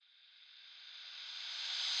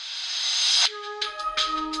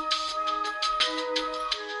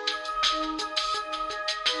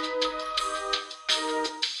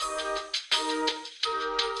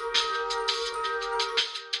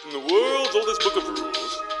In the world's oldest book of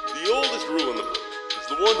rules, the oldest rule in the book is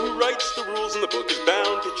the one who writes the rules in the book is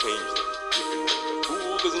bound to change them, if and when the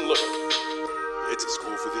fool doesn't look. It's a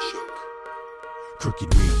school for the shook.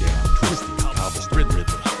 Crooked way down, twisted, cobbled rhythm.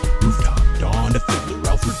 Rooftop, dawn to fiddler,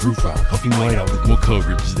 Alfred Brufrock, huffing white out with more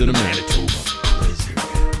coverage than a Manitoba blizzard.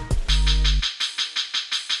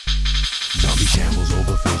 Zombie shambles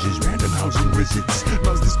over fissures, random housing wizards.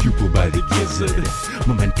 Roused his pupil by the gizzard.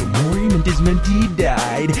 Memento mori, meant his mentee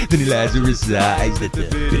died. Then he Lazarus-ized at the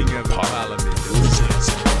bidding of Parliament.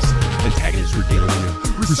 Antagonists were dealing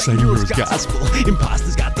in reciting Hero's gospel.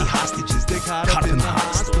 Imposters got the hostages, they caught up in the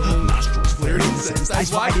hostel. Nostrils flared incensed,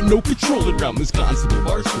 eyes wide and no control around this constable.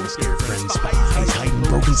 Barstool scared friends, spies hiding,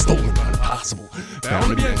 broken, stolen, impossible. Bound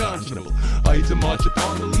to be unconscionable. Hides a march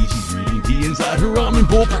upon the leash, she's reading tea inside her ramen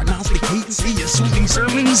bowl. Prognosticates, see ya soothing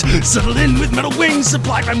sermons. Settled in with metal wings,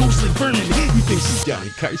 supplied by mostly vermin. He thinks he's Johnny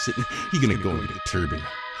Carson, he gonna go into turban.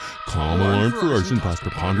 Calm alarm for arson, past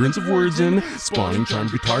preponderance of words in. Spawning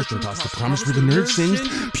charmed guitar string, tossed the promise where the nerve singed.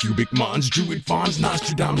 Pubic mons, druid fawns,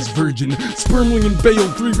 Nostradamus virgin. Spermling and Bale,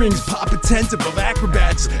 3 rings, pop a tent above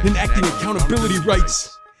acrobats. Enacting accountability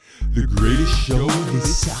rights. The greatest show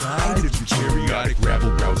this side of eukaryotic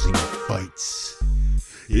rabble-rousing fights.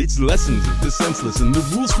 It's lessons of the senseless and the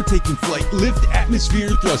rules for taking flight. Lift atmosphere,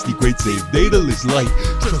 thrust equate, save dataless light.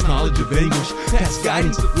 Trust knowledge of anguish, past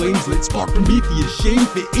guidance of flames lit. Spark Prometheus, shame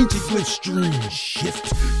fit, ancient glyphs, strange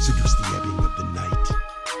shift. Seduce the ebbing of the night.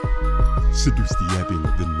 Seduce the ebbing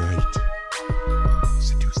of the night.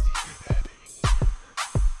 Seduce the ebbing.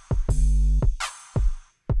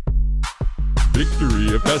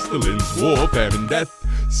 Victory of pestilence, war, famine, death.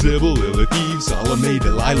 Sybil, Lilith, Eve, Salome,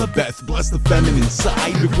 Delilah, Beth. Bless the feminine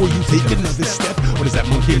side before you take another step. What is that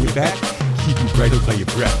monkey in your back? Keep you bridled by your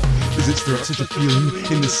breath. Does it stir up such a feeling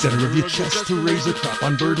in the center of your chest? To raise a crop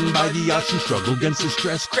unburdened by the ocean struggle against the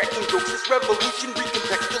stress. Cracking jokes, this revolution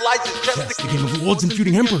recontextualizes just the game of lords and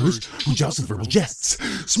feuding emperors who joust with verbal jests.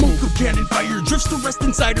 Smoke of cannon fire drifts to rest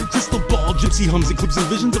inside her crystal ball. Gypsy hums and clips and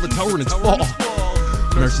visions of a tower in its fall.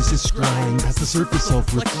 Narcissist scrying past the surface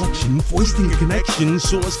self-reflection, foisting a connection,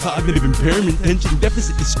 source cognitive impairment, tension,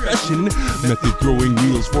 deficit discretion, method throwing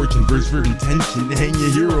wheels, fortune, verse for intention, hang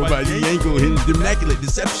your hero by the ankle, hinged immaculate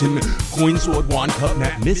deception, coin, sword, wand, cup,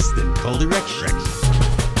 map, mist, and cull direction.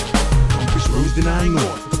 Compass rose denying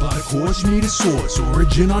north, plot a course, meet a source,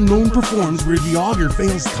 origin unknown performs where the augur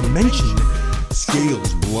fails to mention.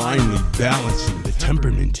 Scales blindly balancing the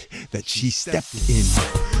temperament that she stepped in.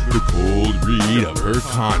 The cold reed of her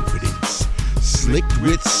confidence, slicked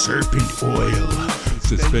with serpent oil.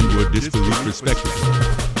 Suspend your disbelief respectively.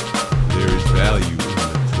 There is value in the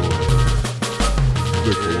toil.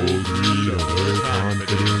 The cold reed of her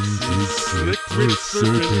confidence is slicked with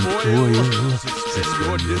serpent oil.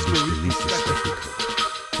 Suspend your disbelief respectively.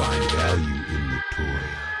 Find